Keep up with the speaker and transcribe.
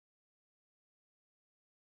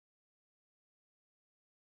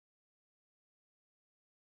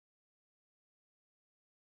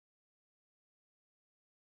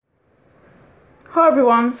Hi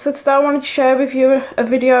everyone, so today I wanted to share with you a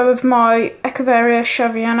video of my Echeveria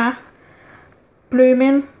Shaviana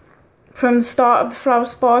blooming from the start of the flower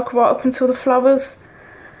spike right up until the flowers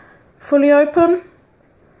fully open.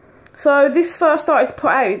 So this first started to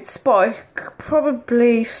put out its spike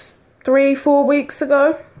probably 3-4 weeks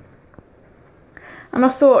ago, and I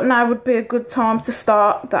thought now would be a good time to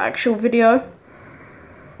start the actual video.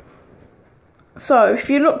 So if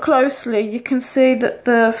you look closely, you can see that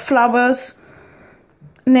the flowers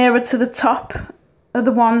nearer to the top are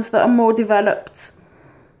the ones that are more developed,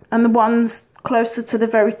 and the ones closer to the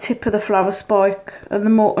very tip of the flower spike are the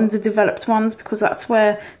more underdeveloped ones, because that's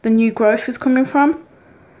where the new growth is coming from.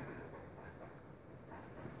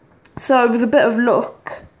 So with a bit of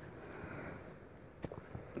luck,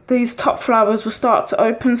 these top flowers will start to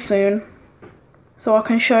open soon, so I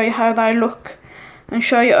can show you how they look and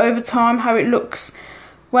show you over time how it looks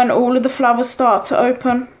when all of the flowers start to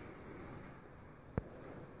open.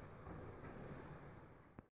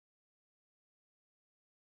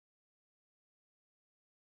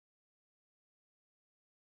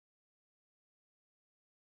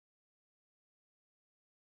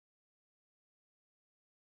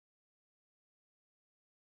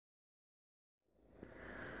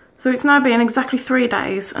 So it's now been exactly 3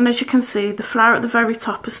 days, and as you can see, the flower at the very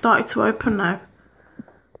top has started to open now.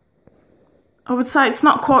 I would say it's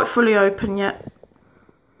not quite fully open yet,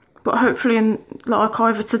 but hopefully in like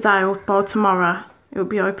either today or by tomorrow it will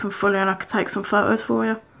be open fully and I can take some photos for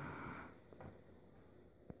you.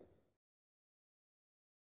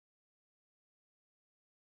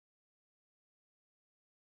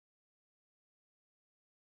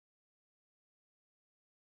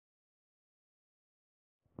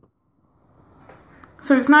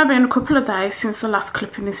 So it's now been a couple of days since the last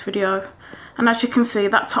clip in this video, and as you can see,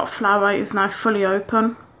 that top flower is now fully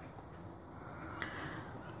open.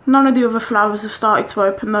 None of the other flowers have started to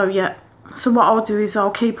open though yet, so what I'll do is I'll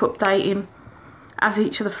keep updating as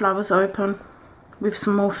each of the flowers open with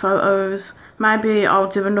some more photos. Maybe I'll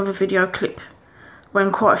do another video clip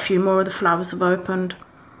when quite a few more of the flowers have opened.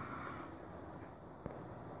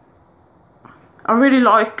 I really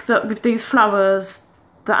like that with these flowers,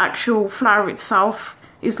 the actual flower itself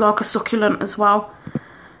is like a succulent as well,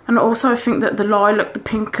 and I also think that the lilac, the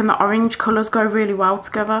pink and the orange colours go really well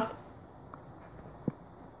together.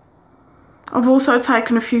 I've also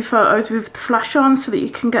taken a few photos with the flash on so that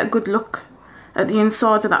you can get a good look at the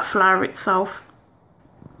inside of that flower itself.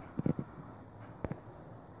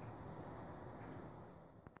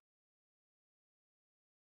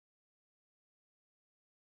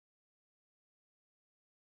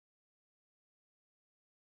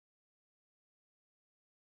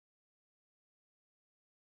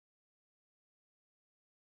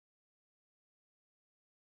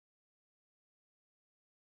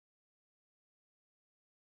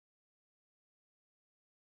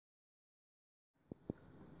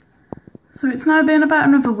 So it's now been about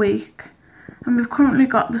another week, and we've currently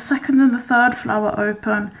got the second and the third flower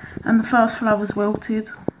open, and the first flower's wilted.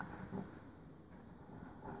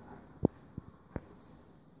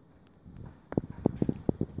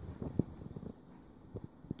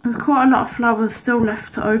 There's quite a lot of flowers still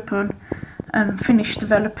left to open and finish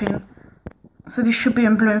developing, so this should be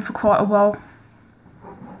in bloom for quite a while.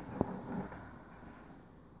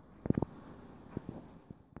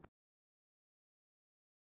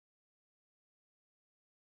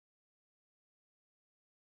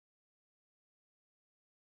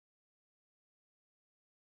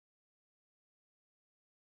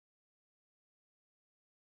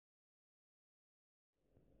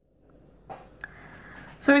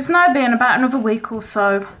 So it's now been about another week or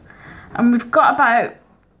so, and we've got about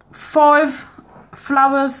 5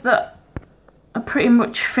 flowers that are pretty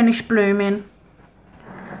much finished blooming.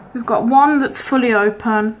 We've got one that's fully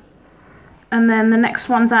open, and then the next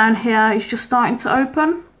one down here is just starting to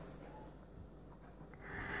open.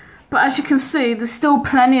 But as you can see, there's still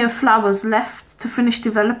plenty of flowers left to finish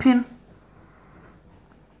developing.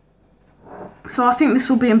 So I think this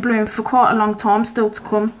will be in bloom for quite a long time still to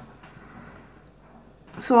come.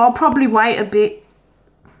 So I'll probably wait a bit,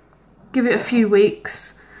 give it a few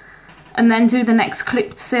weeks, and then do the next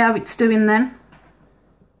clip to see how it's doing then.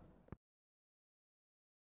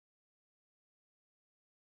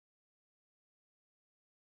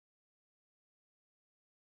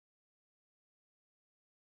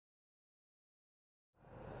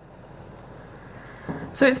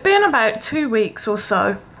 So it's been about 2 weeks or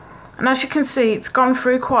so, and as you can see, it's gone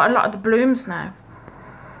through quite a lot of the blooms now.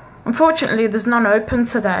 Unfortunately, there's none open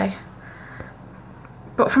today,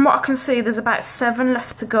 but from what I can see, there's about 7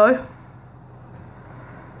 left to go.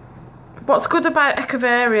 what's good about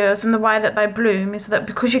Echeverias and the way that they bloom is that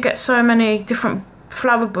because you get so many different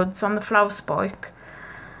flower buds on the flower spike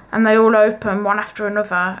and they all open one after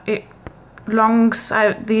another, it longs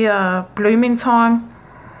out the blooming time,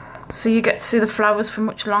 so you get to see the flowers for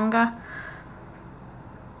much longer.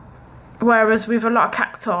 Whereas with a lot of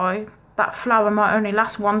cacti, that flower might only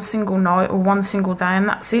last one single night or one single day, and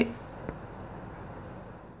that's it.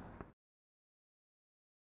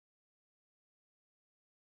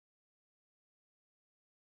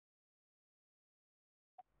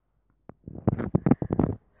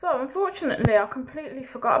 So unfortunately I completely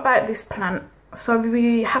forgot about this plant, so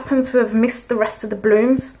we happen to have missed the rest of the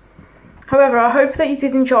blooms. However, I hope that you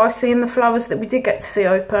did enjoy seeing the flowers that we did get to see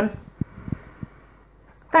open.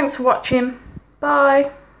 Thanks for watching.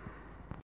 Bye.